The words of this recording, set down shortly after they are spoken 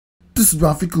This is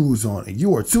Rafi Guzon, and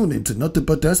you are tuned in to Nothing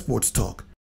But That Sports Talk.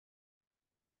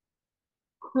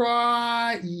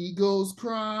 Cry, Eagles,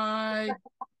 cry.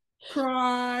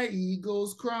 Cry,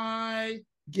 Eagles, cry.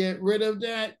 Get rid of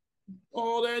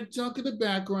all that junk in the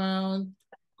background.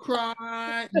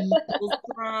 Cry, Eagles,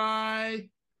 cry.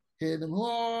 Hit them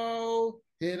low,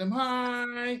 hit them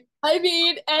high. I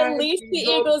mean, at Cry, least the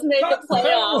Eagles made the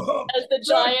playoffs as the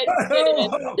Giants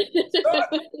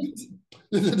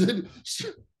didn't.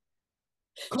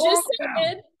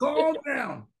 Calm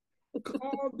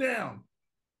down.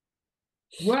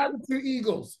 What happened to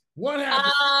Eagles? What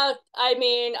happened? I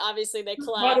mean, obviously they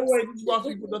collapsed. By the way, this is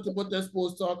Rafi for Nothing But That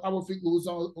Sports Talk. I'm Rafi who's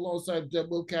alongside Deb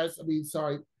Withcas.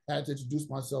 Sorry, I had to introduce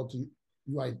myself to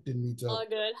you. I didn't mean to. All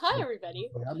good. Hi, everybody.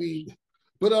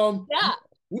 Yeah.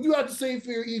 What do you have to say for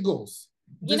your Eagles?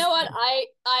 You know what? I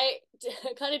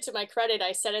kind of to my credit,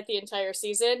 I said it the entire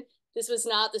season. This was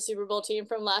not the Super Bowl team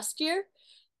from last year.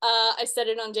 I said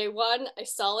it on day one. I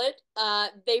saw it.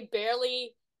 They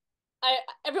barely.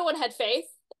 Everyone had faith.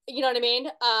 You know what I mean?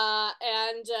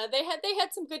 And they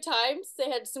had some good times. They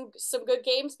had some good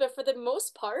games, but for the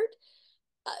most part,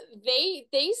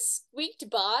 they squeaked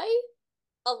by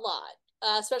a lot.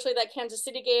 Especially that Kansas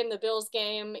City game, the Bills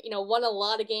game. Won a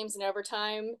lot of games in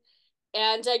overtime,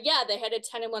 and yeah, they had a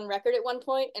 10-1 record at one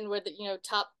point and were the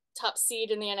top seed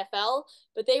in the NFL,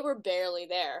 but they were barely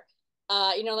there.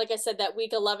 Like I said, that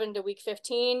week 11 to week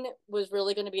 15 was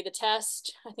really going to be the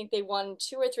test. I think they won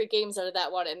 2 or 3 games out of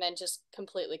that one and then just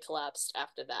completely collapsed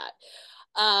after that.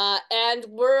 And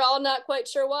we're all not quite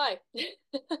sure why.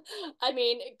 I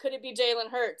mean, could it be Jalen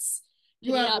Hurts?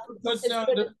 You had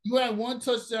one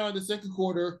touchdown in the second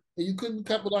quarter, and you couldn't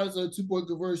capitalize on a 2-point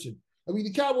conversion. I mean,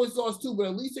 the Cowboys lost too, but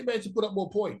at least they managed to put up more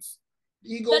points.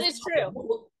 The Eagles, that is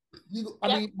true.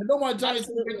 I know my Giants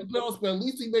didn't make the playoffs, but at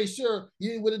least he made sure you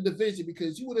didn't win a division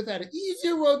because you would have had an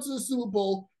easier run to the Super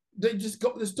Bowl than just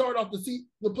go to start off the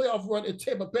playoff run in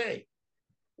Tampa Bay.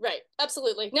 Right,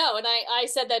 absolutely. No, and I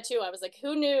said that too. I was like,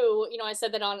 who knew? I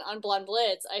said that on Blonde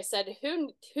Blitz. I said,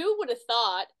 who would have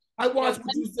thought? I watched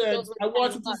what you said. I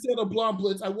watched what you said on Blonde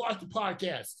Blitz. I watched the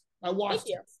podcast. I watched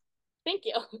it. Thank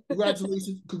you.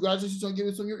 Congratulations on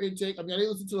giving some of your intake. I mean, I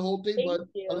didn't listen to the whole thing, but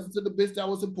I listened to the bits that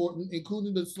was important,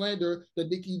 including the slander that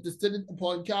Nikki descended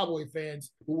upon Cowboy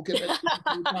fans. But we'll get back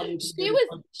to she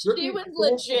was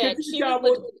legit.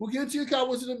 We'll get to your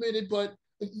Cowboys in a minute, but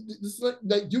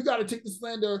you got to take the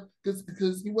slander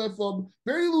because he went from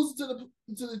barely losing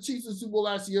to the Chiefs in the Super Bowl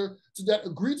last year to that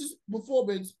egregious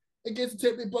performance against the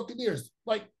Tampa Bay Buccaneers.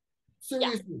 Like,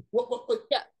 seriously.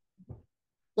 Yeah.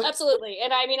 Yeah. Absolutely.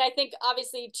 And I mean, I think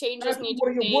obviously changes need to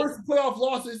be made. One of your worst playoff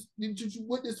losses did you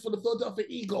witness for the Philadelphia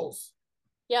Eagles?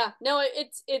 Yeah, no,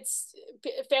 it's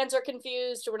fans are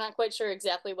confused. We're not quite sure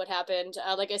exactly what happened.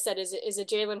 Like I said, is it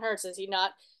Jalen Hurts? Is he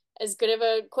not as good of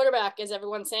a quarterback as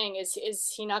everyone's saying?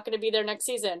 Is he not going to be there next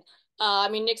season? I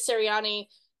mean, Nick Sirianni,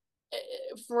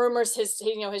 rumors his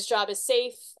job is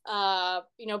safe.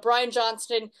 Brian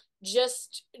Johnston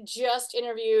just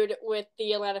interviewed with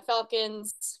the Atlanta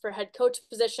Falcons for head coach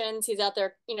positions. He's out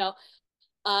there,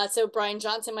 so Brian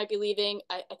Johnson might be leaving.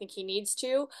 I think he needs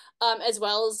to, as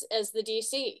well as the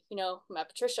DC, Matt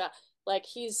Patricia. Like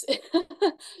he's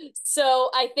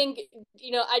so I think,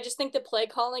 I just think the play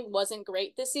calling wasn't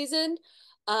great this season.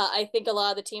 I think a lot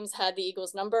of the teams had the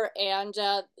Eagles number, and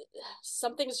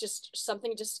something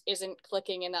just isn't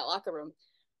clicking in that locker room.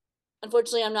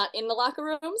 Unfortunately, I'm not in the locker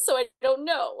room, so I don't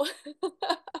know.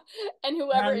 And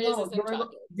whoever is in charge.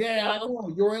 I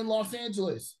know. You're in Los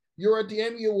Angeles. You're at the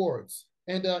Emmy Awards.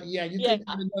 And you couldn't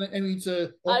add another Emmy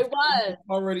to I was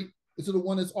already to the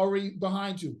one that's already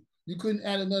behind you. You couldn't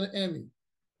add another Emmy.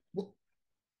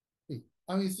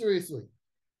 I mean, seriously.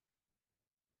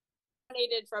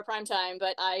 Nominated for a prime time,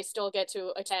 but I still get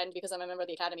to attend because I'm a member of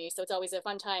the Academy. So it's always a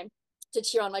fun time to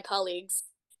cheer on my colleagues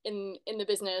in the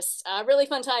business. Really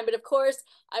fun time. But of course,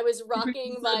 I was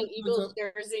rocking my Eagles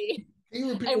jersey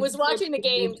and was watching the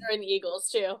game during the Eagles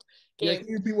too. Yeah, can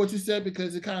you repeat what you said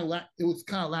because it was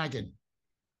kind of lagging.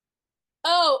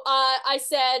 Oh, I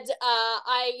said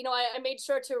I made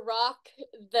sure to rock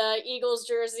the Eagles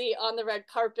jersey on the red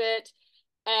carpet,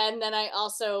 and then I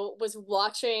also was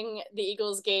watching the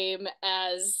Eagles game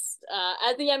as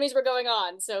the Emmys were going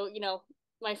on. So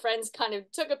my friends kind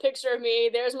of took a picture of me.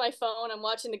 There's my phone. I'm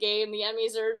watching the game. The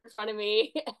Emmys are in front of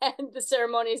me, and the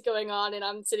ceremony is going on, and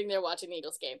I'm sitting there watching the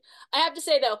Eagles game. I have to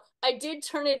say though, I did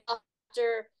turn it off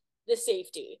after the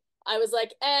safety. I was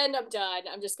like, and I'm done.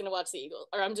 I'm just gonna watch the Eagles,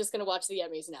 or I'm just gonna watch the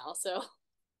Emmys now. So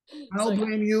I don't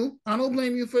blame you. I don't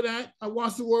blame you for that. I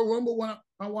watched the Royal Rumble when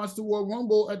I watched the Royal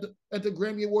Rumble at the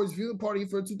Grammy Awards viewing party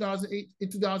for 2008 in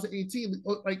 2018,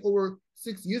 like over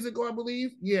 6 years ago, I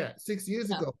believe. Yeah, 6 years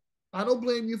Yeah, ago. I don't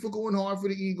blame you for going hard for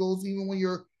the Eagles, even when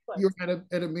you're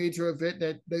at a major event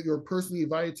that you're personally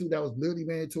invited to that was literally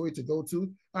mandatory to go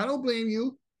to. I don't blame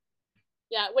you.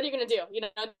 yeah, what are you gonna do? You know,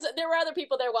 there were other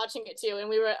people there watching it too, and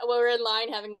we were in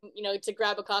line having, you know, to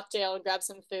grab a cocktail and grab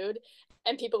some food,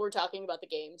 and people were talking about the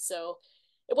game, so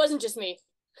it wasn't just me.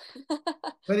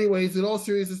 But anyways, in all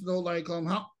seriousness, though,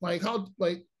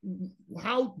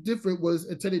 how different was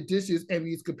attended this year's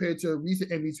Emmys compared to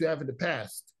recent Emmys you have in the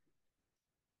past?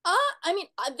 I mean,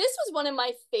 this was one of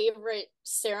my favorite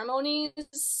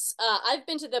ceremonies. I've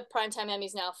been to the Primetime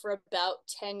Emmys now for about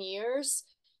 10 years,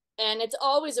 and it's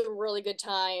always a really good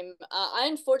time. I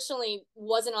unfortunately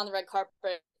wasn't on the red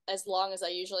carpet as long as I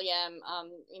usually am.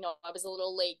 You know, I was a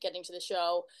little late getting to the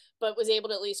show, but was able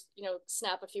to at least, you know,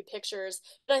 snap a few pictures.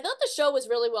 But I thought the show was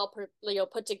really well,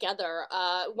 put together.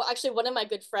 Well, actually, one of my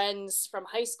good friends from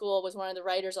high school was one of the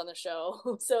writers on the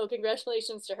show, so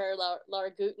congratulations to her,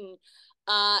 Laura Guten.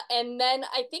 And then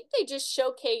I think they just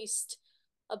showcased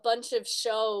a bunch of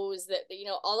shows that, you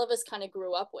know, all of us kind of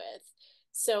grew up with.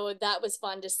 So that was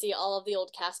fun to see all of the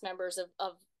old cast members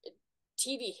of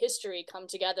TV history come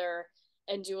together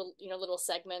and do, you know, little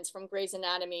segments from Grey's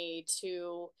Anatomy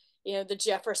to, you know, the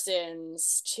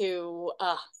Jeffersons to,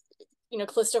 you know,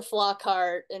 Calista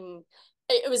Flockhart. And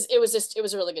it was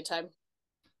a really good time.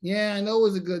 Yeah, I know it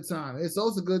was a good time. It's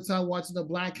also a good time watching the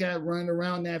Black Cat run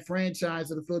around that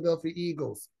franchise of the Philadelphia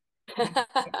Eagles.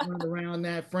 Run around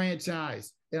that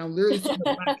franchise. And I'm literally seeing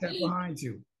the Black Cat behind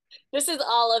you. This is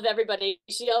Olive, everybody.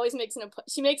 She always makes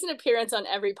she makes an appearance on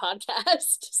every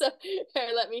podcast. So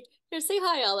here, say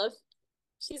hi, Olive.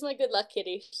 She's my good luck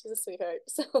kitty. She's a sweetheart.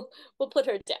 So we'll put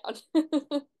her down.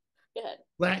 Go ahead.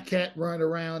 Black Cat run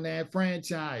around that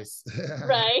franchise.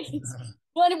 Right.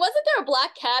 Well, and wasn't there a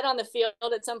black cat on the field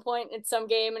at some point in some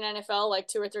game in NFL like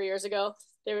 2 or 3 years ago?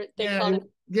 They called it.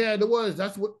 Yeah, there was.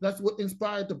 That's what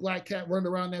inspired the Black Cat run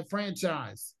around that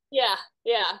franchise. Yeah,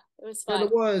 yeah, it was Yeah, fun.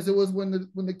 it was. It was when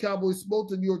the Cowboys smoked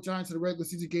the New York Giants in the regular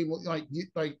season game,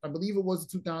 like I believe it was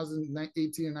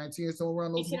 2018 or 19 or somewhere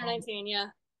around those. 18 or 19, yeah.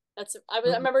 I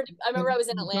remember I was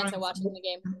in Atlanta Giants, watching the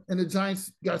game. and the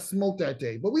Giants got smoked that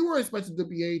day. But we weren't expected to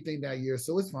be anything that year,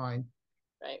 so it's fine.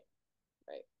 Right,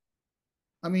 right.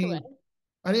 I mean,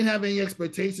 I didn't have any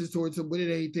expectations towards him winning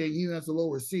anything, even as a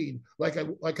lower seed. Like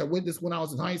I witnessed when I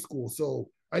was in high school. So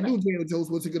I knew Daniel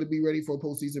Jones wasn't going to be ready for a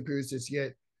postseason appearance just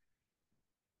yet.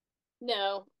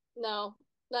 No,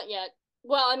 not yet.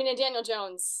 Well, I mean, and Daniel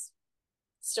Jones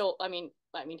still. He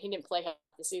didn't play half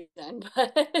the season,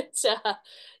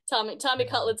 but Tommy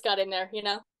Cutlets got in there, you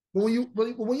know.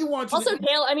 But when you watch also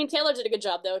Taylor did a good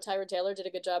job though. Tyrod Taylor did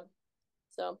a good job.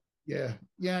 So yeah,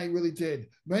 he really did.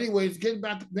 But anyways, getting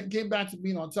back to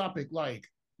being on topic, like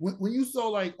when you saw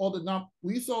like all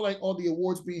the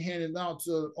awards being handed out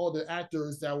to all the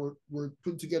actors that were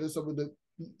putting together some of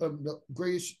the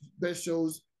greatest best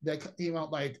shows that came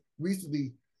out like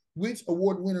recently, which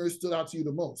award winners stood out to you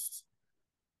the most?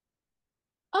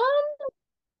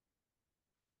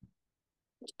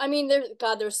 I mean,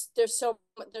 there's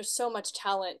so much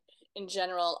talent in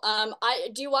general. I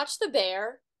do you watch The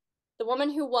Bear? The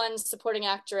woman who won supporting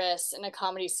actress in a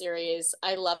comedy series.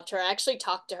 I loved her. I actually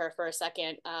talked to her for a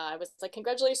second. I was like,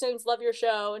 "Congratulations, love your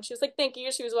show," and she was like, "Thank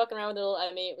you." She was walking around with a little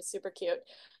Emmy. It was super cute.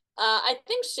 I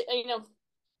think she, you know,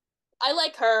 I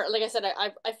like her. Like I said,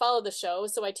 I follow the show,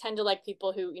 so I tend to like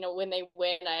people who, you know, when they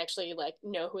win, I actually like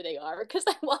know who they are because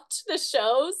I watch the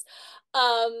shows.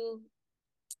 Um,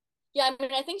 yeah, I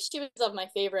mean, I think she was of my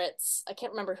favorites. I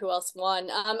can't remember who else won.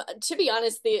 To be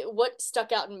honest, the what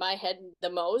stuck out in my head the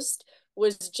most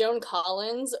was Joan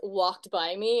Collins walked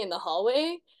by me in the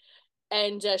hallway,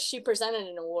 and she presented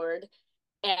an award,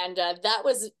 and that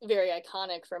was very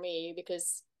iconic for me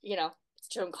because, you know, it's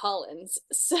Joan Collins.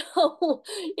 So,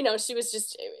 you know, she was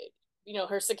just, you know,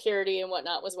 her security and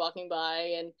whatnot was walking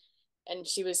by, and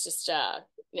she was just,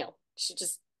 you know, she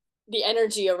just the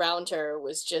energy around her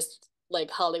was just like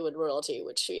Hollywood royalty,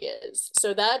 which she is.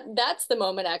 So that's the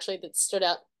moment actually that stood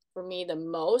out for me the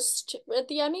most at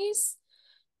the Emmys.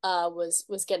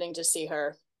 Was getting to see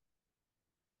her.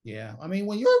 Yeah, I mean,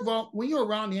 when you're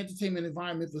around the entertainment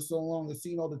environment for so long and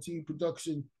seeing all the TV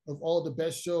production of all the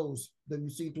best shows that you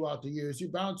see throughout the years,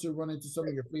 you're bound to run into some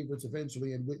of your favorites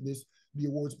eventually and witness the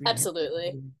awards being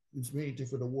absolutely. It's made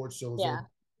different award shows. Yeah,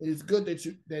 and it's good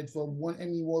that from one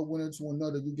Emmy Award winner to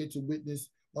another, you get to witness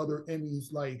other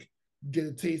Emmys, like get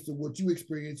a taste of what you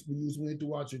experienced when you was winning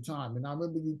throughout your time. And I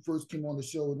remember you first came on the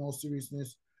show in all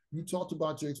seriousness. You talked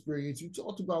about your experience. You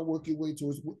talked about working way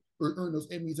towards or earn those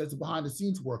Emmys as a behind the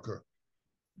scenes worker.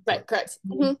 right, correct.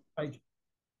 Like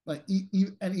like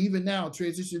and even now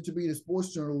transition to being a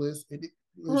sports journalist,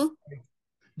 Mm-hmm. like,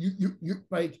 you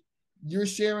like you're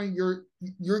sharing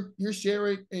you're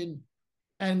sharing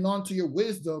and on to your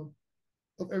wisdom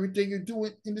of everything you're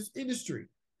doing in this industry.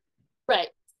 Right.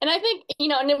 And I think,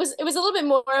 and it was a little bit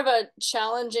more of a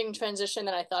challenging transition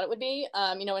than I thought it would be.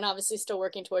 And obviously still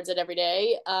working towards it every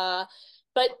day.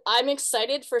 But I'm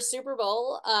excited for Super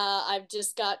Bowl. I've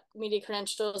just got media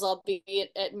credentials. I'll be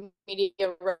at Media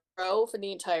Row for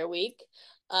the entire week,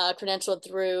 credentialed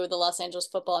through the Los Angeles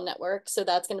Football Network. So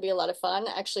that's going to be a lot of fun.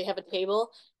 I actually have a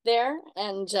table there,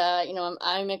 and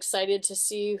I'm excited to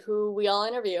see who we all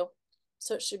interview.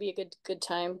 So it should be a good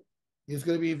time. It's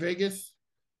going to be in Vegas.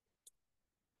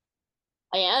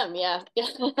 I am, yeah.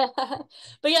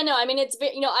 But yeah, no, I mean,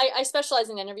 I specialize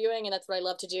in interviewing, and that's what I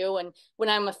love to do. And when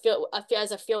I'm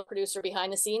as a field producer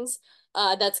behind the scenes,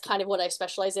 that's kind of what I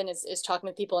specialize in is talking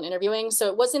with people and interviewing. So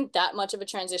it wasn't that much of a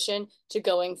transition to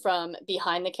going from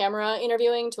behind the camera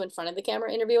interviewing to in front of the camera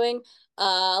interviewing.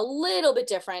 A little bit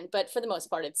different, but for the most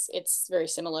part, it's very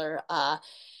similar.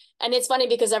 And it's funny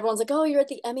because everyone's like, "Oh, you're at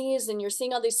the Emmys and you're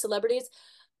seeing all these celebrities."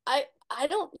 I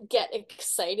don't get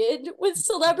excited with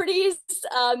celebrities,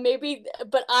 maybe,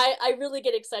 but I really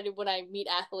get excited when I meet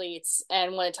athletes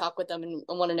and want to talk with them and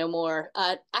want to know more.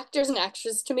 Actors and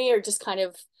actresses to me are just kind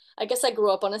of, I guess I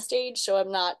grew up on a stage, so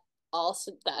I'm not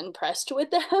also that impressed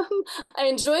with them. I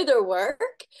enjoy their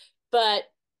work, but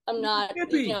I'm not,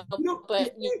 but yeah,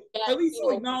 At least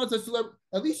you acknowledge that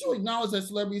At least you acknowledge that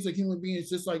celebrities are human beings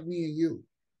just like me and you.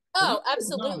 Oh,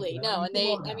 absolutely. That. No, I and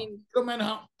mean, I mean, it don't matter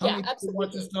how yeah, many people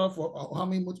watch your absolutely. stuff or how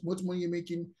much money you're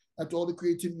making after all the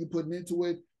creativity you're putting into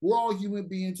it. We're all human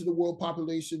beings to the world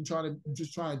population trying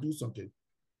to do something.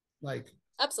 Like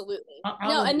Absolutely. I No,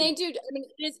 don't. and they do. I mean,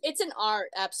 it's an art,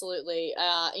 absolutely.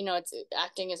 It's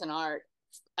acting is an art,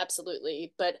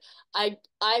 absolutely. But I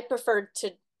prefer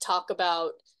to talk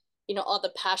about, all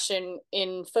the passion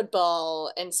in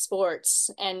football and sports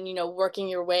and, working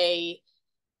your way,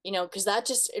 because that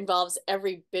just involves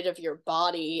every bit of your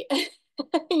body.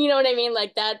 You know what I mean?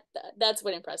 Like that's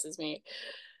what impresses me.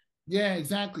 Yeah,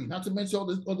 exactly. Not to mention all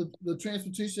the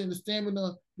transportation, the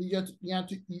stamina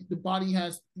the body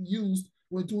has used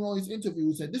when doing all these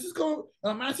interviews. And this is called.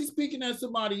 I'm actually speaking as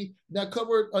somebody that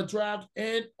covered a draft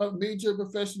and a major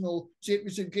professional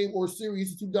championship game or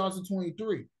series in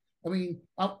 2023. I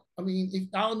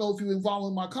don't know if you've been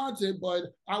following my content,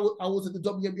 but I was at the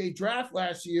WNBA draft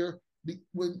last year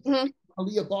when Mm-hmm.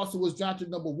 Aaliyah Boston was drafted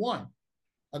number 1.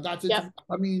 I got to. Yep.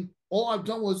 I mean, all I've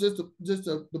done was just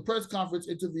the press conference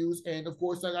interviews, and of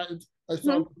course, I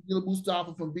saw Mm-hmm.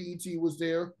 Mustafa from BET was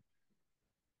there.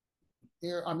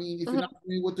 Here, I mean, if you're not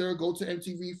familiar with her, go to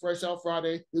MTV Fresh Out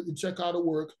Friday and check out her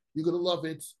work. You're gonna love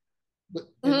it. But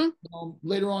and Mm-hmm.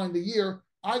 later on in the year,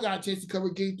 I got a chance to cover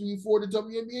Game 3 and 4 of the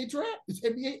WNBA draft. It's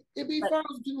NBA Right.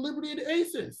 Finals between the Liberty and the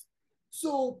Aces.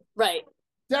 So Right.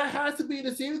 that has to be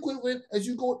the same equivalent as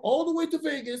you going all the way to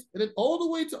Vegas and then all the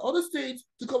way to other states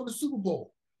to cover the Super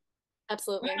Bowl. It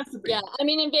Absolutely. has to Yeah. be. I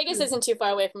mean, and Vegas isn't too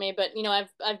far away from me, but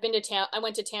I've been to Tampa. I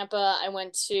went to Tampa. I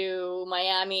went to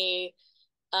Miami.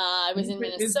 I Have was you in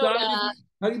been inside the Minnesota. game?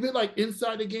 Have you been like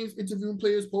inside the games, interviewing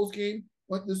players post game,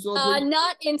 like the celebration?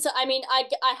 Not into. I mean,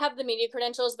 I have the media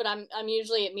credentials, but I'm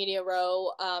usually at Media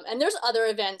Row. And there's other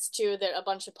events too that a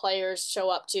bunch of players show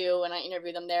up to, and I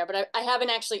interview them there. But I haven't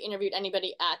actually interviewed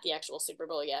anybody at the actual Super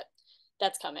Bowl yet.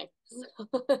 That's coming.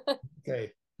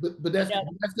 Okay, but that's Yeah.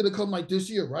 that's gonna come like this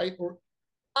year, right? Or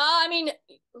I mean,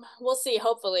 we'll see.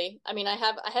 Hopefully, I mean, I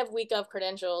have week of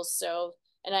credentials, so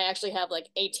and I actually have like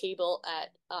a table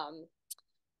at the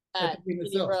at game Media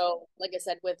itself. Row, like I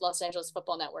said, with Los Angeles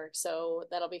Football Network. So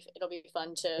it'll be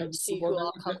fun to That's see who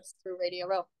all comes through Radio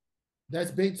Row. that's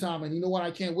big time, and you know what?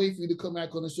 I can't wait for you to come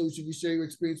back on the show so you can share your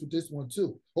experience with this one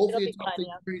too. It'll Hopefully, be it's not fun, the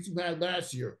yeah. experience you had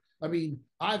last year. I mean,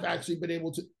 I've actually been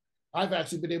able to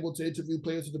interview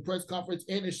players at the press conference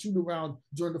and a shoot around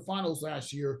during the finals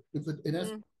last year. And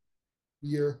that's Mm,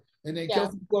 year. And then yeah,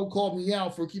 Kelsey Plum called me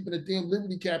out for keeping a damn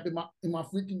Liberty cap in my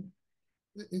freaking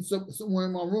somewhere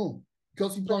in my room.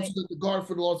 Kelsey Plum, right. she's the guard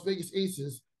for the Las Vegas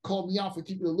Aces, called me out for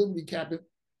keeping a Liberty cap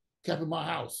in my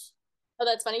house. Oh,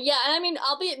 that's funny. Yeah, and I mean,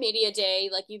 I'll be at Media Day.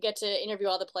 Like, you get to interview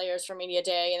all the players for Media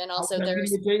Day, and then I was also at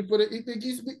there's. Media Day for the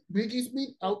Big East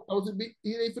meet. I was at Media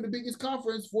Day for the biggest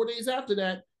conference 4 days after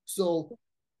that. So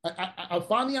I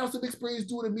finally have some experience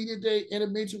doing a media day and a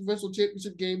major professional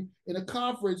championship game in a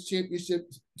conference championship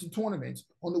tournament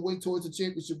on the way towards the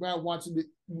championship round, watching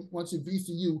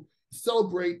VCU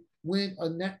celebrate, win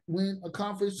a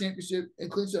conference championship, and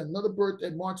clinch another berth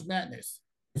at March Madness.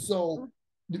 So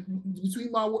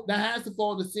between that has to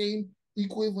follow the same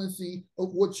equivalency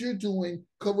of what you're doing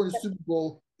covering the Super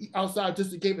Bowl outside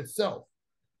just the game itself.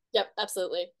 Yep,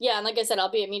 absolutely. Yeah, and like I said,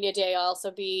 I'll be at Media Day. I'll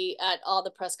also be at all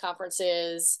the press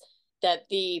conferences that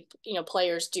the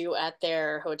players do at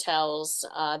their hotels.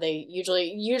 They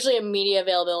usually a media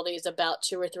availability is about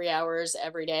 2 or 3 hours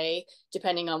every day,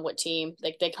 depending on what team.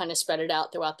 Like they kind of spread it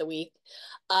out throughout the week.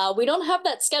 We don't have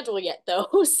that schedule yet though,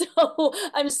 so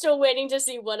I'm still waiting to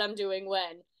see what I'm doing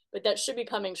when, but that should be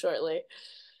coming shortly.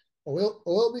 Oh,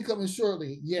 it'll be coming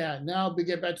shortly. Yeah. Now we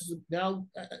get back to now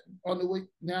on the way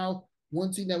now. One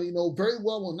team that we know very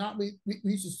well will not reach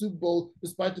the Super Bowl,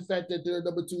 despite the fact that they're a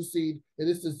number 2 seed. It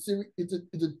is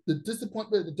the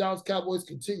disappointment of the Dallas Cowboys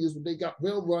continues when they got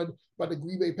well run by the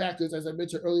Green Bay Packers, as I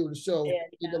mentioned earlier in the show. Yeah.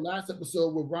 In the last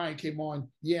episode where Ryan came on,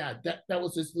 yeah, that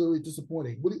was just literally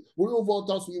disappointing. What are your overall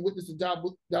thoughts when you witness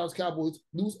the Dallas Cowboys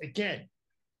lose again?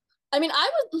 I mean,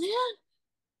 I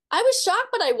was shocked,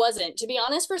 but I wasn't. To be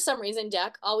honest, for some reason,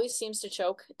 Dak always seems to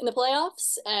choke in the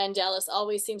playoffs, and Dallas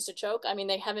always seems to choke. I mean,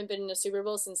 they haven't been in a Super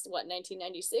Bowl since,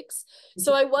 1996?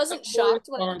 So I wasn't shocked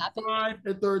when it happened.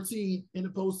 5-13 in the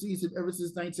postseason ever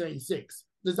since 1996.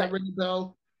 Does that ring a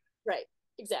bell? Right.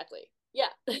 Exactly. Yeah.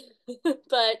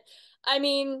 But, I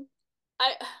mean,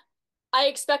 I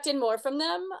expected more from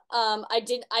them. I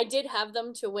did have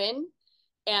them to win.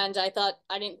 And I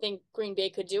didn't think Green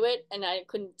Bay could do it, and I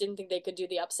didn't think they could do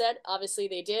the upset. Obviously,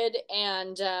 they did,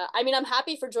 and I mean, I'm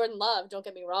happy for Jordan Love. Don't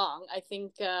get me wrong. I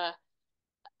think I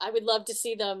would love to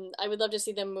see them. I would love to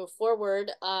see them move forward.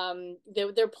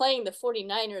 They're playing the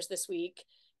 49ers this week,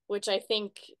 or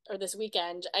this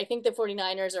weekend. I think the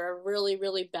 49ers are a really,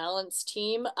 really balanced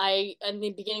team. In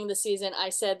the beginning of the season, I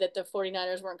said that the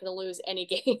 49ers weren't going to lose any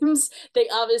games. They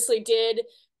obviously did,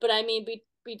 but I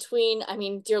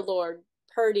mean, dear Lord.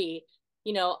 Purdy,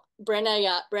 Brandon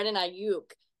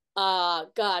Ayuk,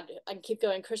 God, I can keep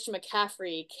going. Christian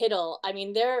McCaffrey, Kittle. I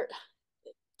mean, they're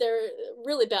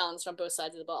really balanced on both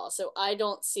sides of the ball. So I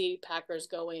don't see Packers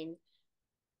going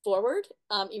forward.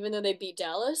 Even though they beat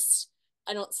Dallas,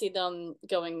 I don't see them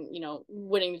going,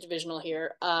 winning the divisional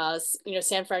here.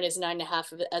 San Fran is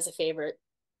 9.5 as a favorite.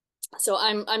 So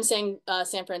I'm saying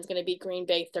San Fran's going to beat Green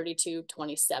Bay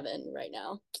 32-27 right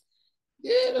now.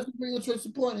 Yeah, that's a pretty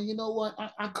interesting point. And you know what?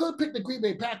 I could pick the Green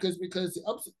Bay Packers because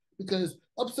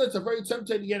upsets are very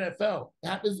tempting in the NFL. It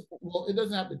happens. Well, it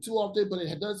doesn't happen too often, but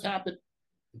it does happen.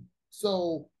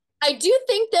 So I do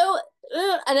think though,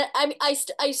 and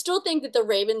I still think that the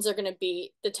Ravens are going to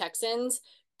beat the Texans,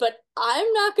 but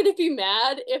I'm not going to be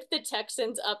mad if the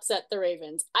Texans upset the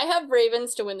Ravens. I have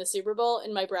Ravens to win the Super Bowl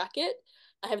in my bracket.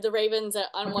 I have the Ravens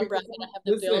on one bracket. I have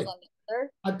the Bills on the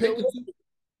other. I picked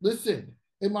listen.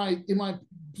 In my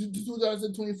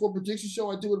 2024 prediction show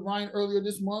I did with Ryan earlier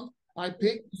this month, I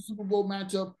picked the Super Bowl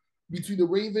matchup between the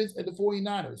Ravens and the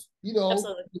 49ers.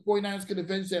 Absolutely. The 49ers could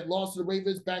avenge that loss to the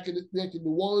Ravens back in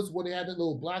New Orleans when they had that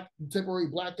little temporary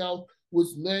blackout, which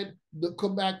led the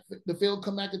failed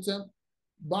comeback attempt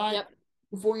by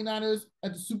the 49ers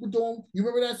at the Superdome. You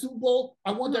remember that Super Bowl?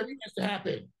 I want that rematch to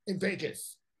happen in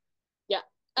Vegas. Yeah,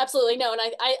 absolutely. No,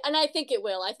 and I think it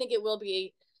will. I think it will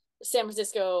be San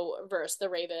Francisco versus the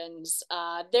Ravens.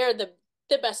 They're the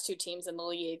best 2 teams in the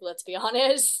league, let's be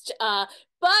honest. But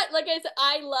like I said,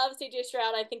 I love CJ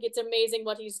Stroud. I think it's amazing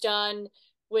what he's done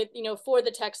with, for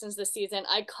the Texans this season.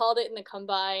 I called it in the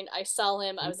combine. I saw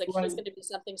him. I was like, he's going to be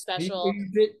something special.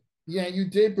 You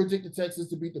did predict the Texans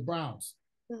to beat the Browns.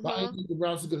 But I didn't think the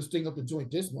Browns are going to sting up the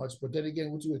joint this much. But then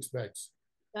again, what you expect?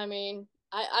 I mean,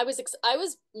 I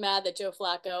was mad that Joe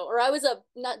Flacco, or I was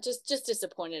not just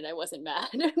disappointed. I wasn't mad,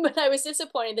 but I was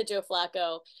disappointed that Joe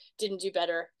Flacco didn't do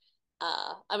better.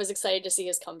 I was excited to see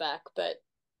his comeback, but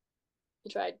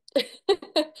he tried.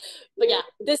 But yeah,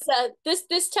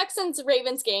 this Texans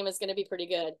Ravens game is going to be pretty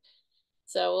good.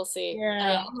 So we'll see.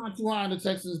 Yeah, I'm not too high on the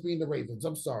Texans being the Ravens.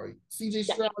 I'm sorry. CJ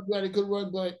Stroud had a good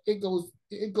run, but it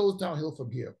goes downhill from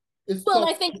here. Well,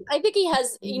 I think he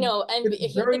has, and I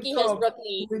think he has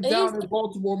rookie down in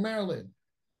Baltimore, Maryland.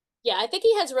 Yeah, I think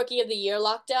he has rookie of the year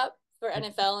locked up for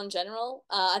NFL in general.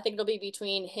 I think it'll be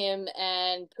between him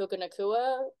and Puka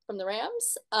Nacua from the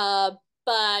Rams.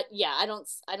 But yeah, I don't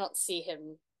see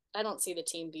him. I don't see the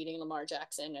team beating Lamar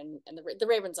Jackson, and the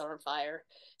Ravens are on fire.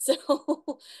 So,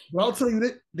 but I'll tell you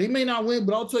that they may not win,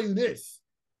 but I'll tell you this.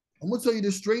 I'm gonna tell you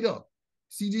this straight up.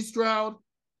 CJ Stroud,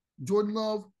 Jordan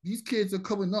Love, these kids are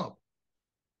coming up.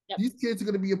 Yep. These kids are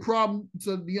going to be a problem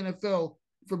to the NFL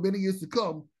for many years to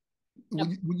come. Yep.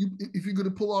 If you're going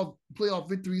to pull off playoff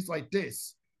victories like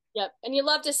this. Yep, and you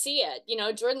love to see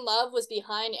it. Jordan Love was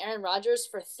behind Aaron Rodgers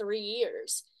for 3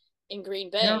 years in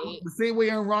Green Bay. The same way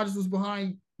Aaron Rodgers was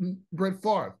behind Brett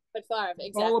Favre. Exactly.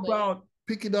 It's all about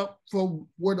picking up from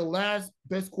where the last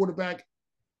best quarterback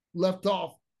left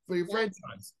off for your Yeah.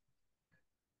 franchise.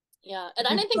 Yeah, and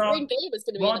I didn't think Green Bay was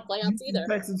going to be in the playoffs either.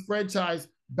 Texans franchise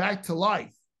back to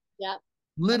life. Yeah,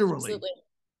 literally. Absolutely.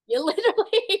 Yeah,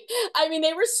 literally. I mean,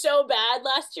 they were so bad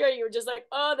last year. You were just like,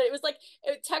 oh, it was like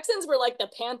Texans were like the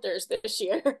Panthers this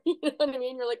year. You know what I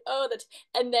mean? You're like, oh,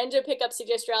 and then to pick up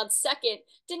CJ Stroud second,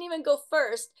 didn't even go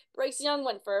first. Bryce Young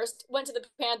went first, went to the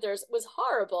Panthers, was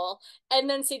horrible, and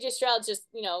then CJ Stroud just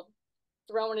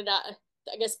throwing it out.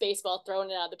 I guess baseball,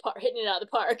 throwing it out of the park, hitting it out of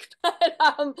the park. But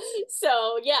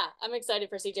so yeah, I'm excited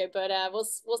for CJ, but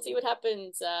we'll see what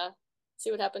happens. See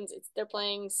what happens. They're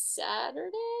playing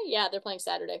Saturday. Yeah, they're playing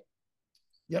Saturday.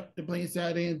 Yep, they're playing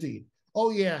Saturday indeed. Oh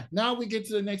yeah, now we get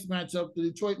to the next matchup: the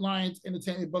Detroit Lions and the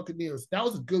Tampa Bay Buccaneers. That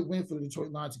was a good win for the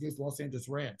Detroit Lions against the Los Angeles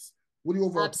Rams. What do you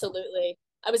overall? Absolutely.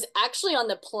 I was actually on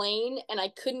the plane and I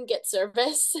couldn't get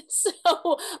service, so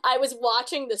I was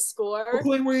watching the score. What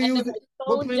plane were you and using? then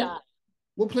my phone died.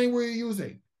 What plane were you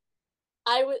using?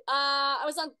 I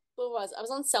was on I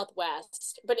was on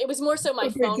Southwest, but it was more so my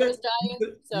phone was dying.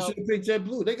 You should have picked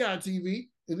JetBlue. They got a TV.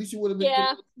 At least you would have been.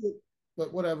 Yeah.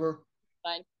 But whatever.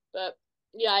 Fine, but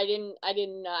yeah, I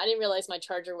didn't realize my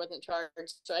charger wasn't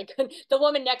charged, so I couldn't. The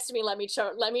woman next to me let me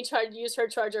try to use her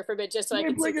charger for a bit just so I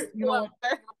could see. You know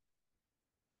what?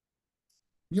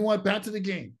 You went back to the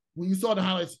game when you saw the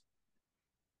highlights.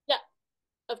 Yeah,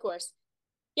 of course.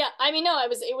 Yeah, I mean, no, it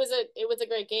was a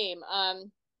great game.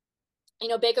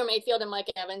 Baker Mayfield and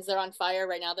Mike Evans, they're on fire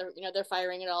right now. They're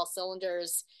firing at all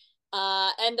cylinders.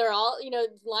 And they're all,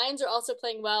 Lions are also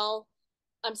playing well.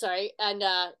 I'm sorry. And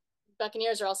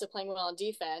Buccaneers are also playing well on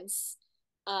defense.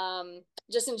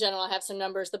 Just in general, I have some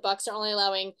numbers. The Bucs are only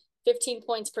allowing 15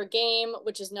 points per game,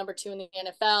 which is number 2 in the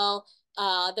NFL.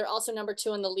 They're also number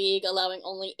 2 in the league, allowing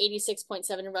only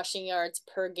 86.7 rushing yards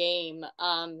per game.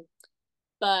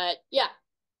 But yeah,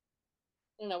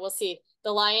 we'll see.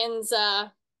 The Lions,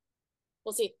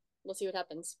 we'll see. We'll see what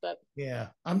happens. But yeah,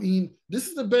 I mean, this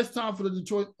is the best time for the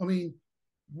Detroit. I mean,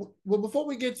 well, before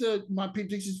we get to my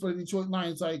predictions for the Detroit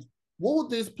Lions, like, what would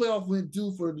this playoff win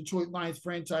do for the Detroit Lions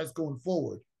franchise going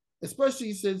forward?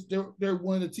 Especially since they're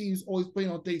one of the teams always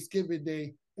playing on Thanksgiving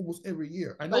Day almost every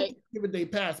year. I know Thanksgiving Day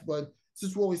passed, but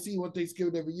since we always see on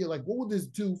Thanksgiving every year, like, what would this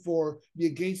do for the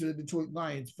engagement of the Detroit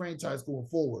Lions franchise going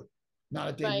forward? Now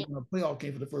that they won a playoff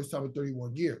game for the first time in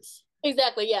 31 years.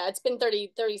 Exactly. Yeah, it's been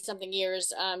 30 something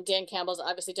years. Dan Campbell's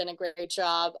obviously done a great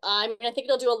job. I mean, I think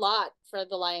it'll do a lot for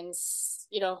the Lions,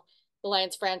 the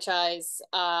Lions franchise.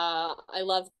 I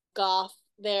love Goff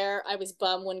there. I was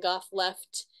bummed when Goff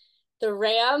left the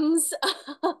Rams.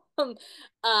 So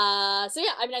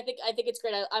yeah, I mean, I think it's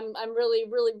great. I'm really,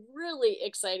 really, really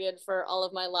excited for all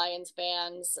of my Lions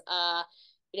fans.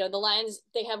 The Lions,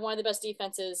 they have one of the best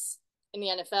defenses in the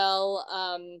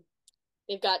NFL.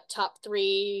 They've got top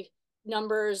 3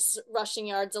 numbers, rushing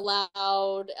yards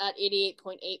allowed at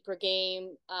 88.8 per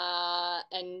game,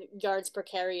 and yards per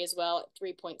carry as well at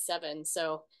 3.7.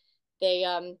 So they,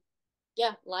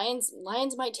 Lions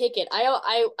might take it.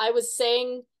 I was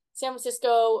saying San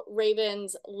Francisco,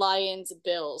 Ravens, Lions,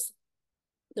 Bills.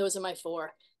 Those are my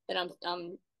 4 that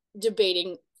I'm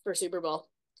debating for Super Bowl.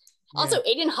 Yeah. Also,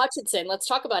 Aiden Hutchinson. Let's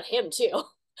talk about him too.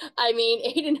 I mean,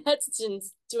 Aiden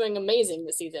Hutchinson's doing amazing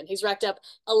this season. He's racked up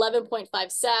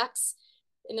 11.5 sacks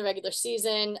in the regular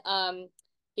season.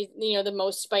 He's the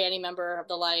most by any member of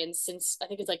the Lions since I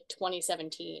think it's like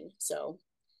 2017. So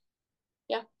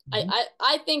yeah,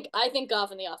 I think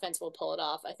Goff and the offense will pull it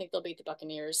off. I think they'll beat the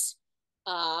Buccaneers.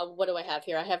 What do I have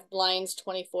here? I have Lions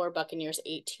 24, Buccaneers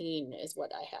 18 is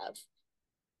what I have.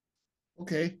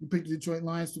 Okay, you picked the Detroit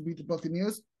Lions to beat the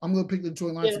Buccaneers. I'm going to pick the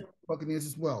Detroit Lions to beat the Buccaneers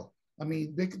as well. I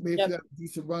mean, they may have a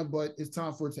decent run, but it's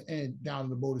time for it to end down in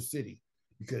the Motor City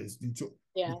because Detroit.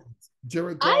 Yeah,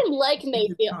 Jared Goff, I like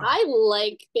Mayfield. I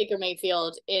like Baker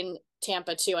Mayfield in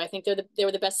Tampa too. I think they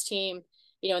were the best team,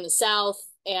 in the South,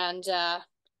 and I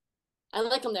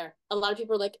like him there. A lot of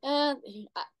people are like,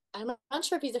 I'm not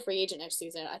sure if he's a free agent next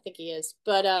season. I think he is,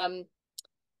 but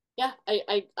yeah,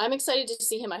 I'm excited to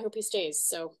see him. I hope he stays.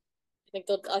 So I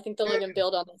think they'll even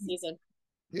build on this season.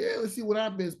 Yeah, let's see what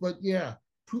happens. But yeah,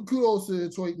 kudos to the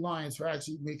Detroit Lions for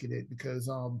actually making it because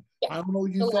I don't know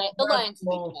if you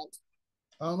follow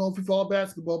I don't know if you follow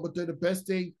basketball, but they're the best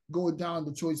thing going down in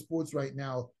Detroit sports right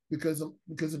now because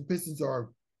the Pistons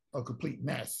are a complete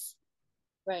mess.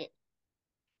 Right.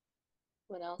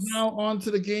 What else? Now on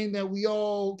to the game that we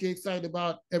all get excited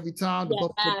about every time. The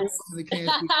Buffalo Bills and the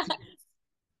Kansas City Chiefs.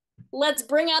 Let's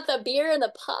bring out the beer and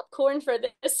the popcorn for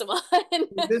this one.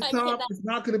 This time, it's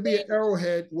not going to be an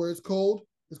Arrowhead where it's cold.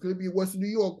 It's going to be Western New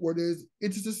York where there's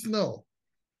inches of snow.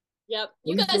 Yep.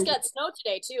 You guys got snow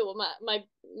today, too.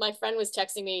 My friend was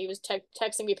texting me. He was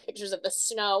texting me pictures of the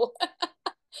snow.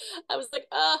 I was like,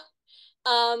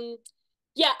 um,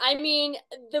 yeah, I mean,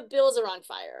 the Bills are on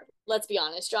fire. Let's be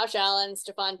honest. Josh Allen,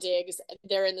 Stephon Diggs,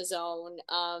 they're in the zone.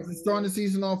 Starting the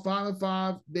season on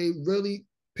 5-5, they really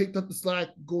picked up the slack,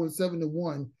 going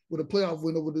 7-1 with a playoff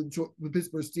win over the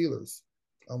Pittsburgh Steelers.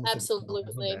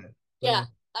 Absolutely. Yeah. So,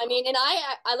 I mean, and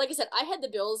I like I said, I had the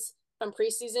Bills from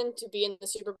preseason to be in the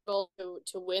Super Bowl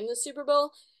to win the Super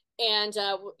Bowl. And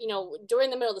you know, during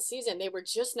the middle of the season, they were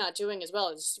just not doing as well.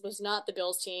 It just was not the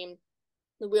Bills team.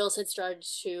 The wheels had started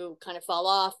to kind of fall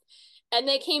off, and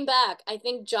they came back. I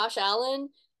think Josh Allen,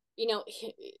 you know,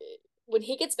 when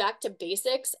he gets back to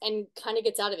basics and kind of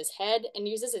gets out of his head and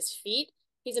uses his feet,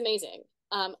 he's amazing.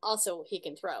 Also, he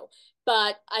can throw,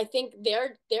 but I think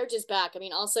they're just back. I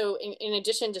mean, also in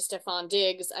addition to Stephon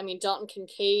Diggs, I mean Dalton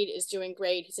Kincaid is doing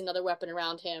great. He's another weapon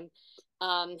around him.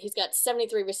 He's got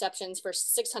 73 receptions for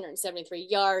 673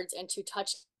 yards and 2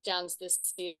 touchdowns this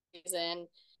season.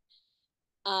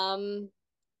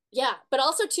 Yeah, but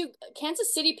also too,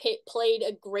 Kansas City played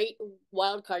a great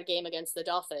wild card game against the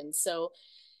Dolphins. So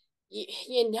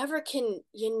you never can,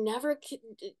 you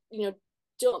know,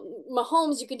 don't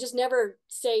Mahomes, you can just never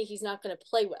say he's not going to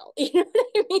play well. You know what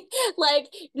I mean? Like,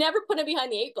 never put him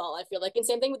behind the 8 ball, I feel like. And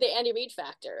same thing with the Andy Reid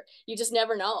factor. You just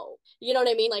never know. You know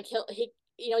what I mean? Like,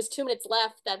 you know, he's 2 minutes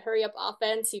left, that hurry up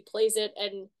offense, he plays it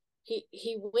and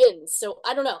he wins. So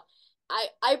I don't know.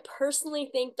 I personally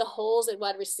think the holes at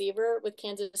wide receiver with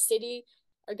Kansas City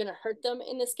are going to hurt them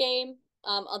in this game.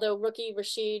 Although rookie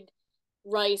Rashid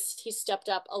Rice, he stepped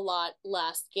up a lot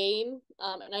last game.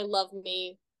 And I love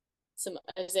me some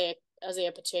Isaiah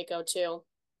Pacheco too.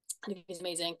 I think he's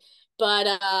amazing. But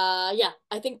yeah,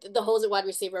 I think the holes at wide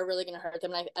receiver are really going to hurt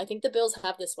them. And I think the Bills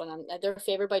have this one. They're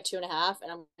favored by 2.5,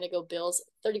 and I'm going to go Bills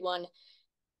 31,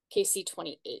 KC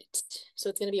 28. So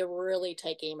it's going to be a really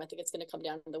tight game. I think it's going to come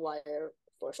down to the wire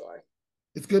for sure.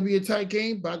 it's going to be a tight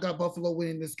game, but I got Buffalo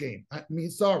winning this game. I mean,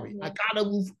 sorry. Mm-hmm.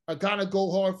 I gotta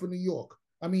go hard for New York.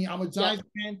 I mean, I'm a Giants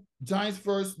fan. Giants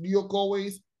first, New York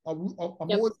always. I'm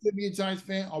always going to be a Giants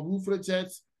fan. I'll root for the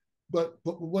Jets. But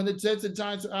when the Jets and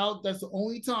Giants are out, that's the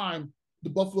only time the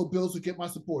Buffalo Bills will get my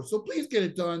support. So please get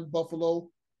it done, Buffalo.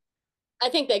 I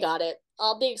think they got it.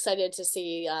 I'll be excited to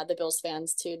see the Bills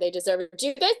fans too. They deserve it.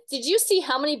 Did you see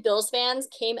how many Bills fans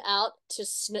came out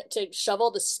to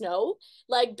shovel the snow?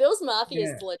 Like, Bills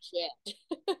Mafia is legit.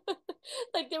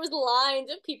 Like, there was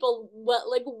lines of people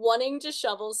like wanting to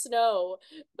shovel snow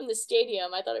from the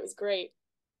stadium. I thought it was great.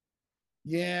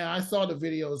 Yeah, I saw the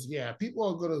videos. Yeah, people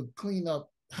are going to clean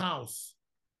up house.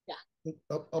 Yeah.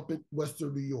 Up in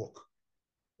Western New York.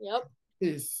 Yep. It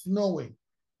is snowing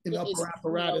in upper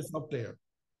apparatus up there.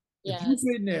 If you've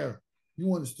been there,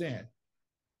 you understand.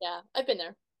 Yeah, I've been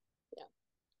there. Yeah.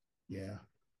 Yeah.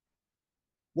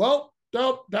 Well,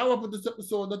 that will put this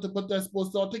episode. Nothing but that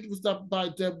sports talk. Thank you for stopping by,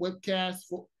 Deb Withcas,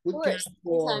 for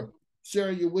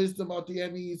sharing your wisdom about the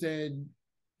Emmys and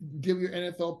give your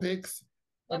NFL picks.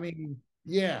 Yep. I mean,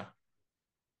 yeah.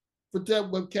 For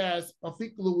Deb Withcas,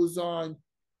 Afikulu was on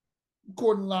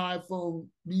recording live from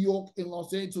New York and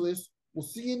Los Angeles. We'll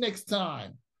see you next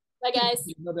time. Bye, guys.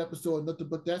 Another episode of Nothing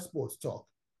But That Sports Talk.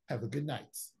 Have a good night.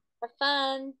 Have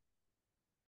fun.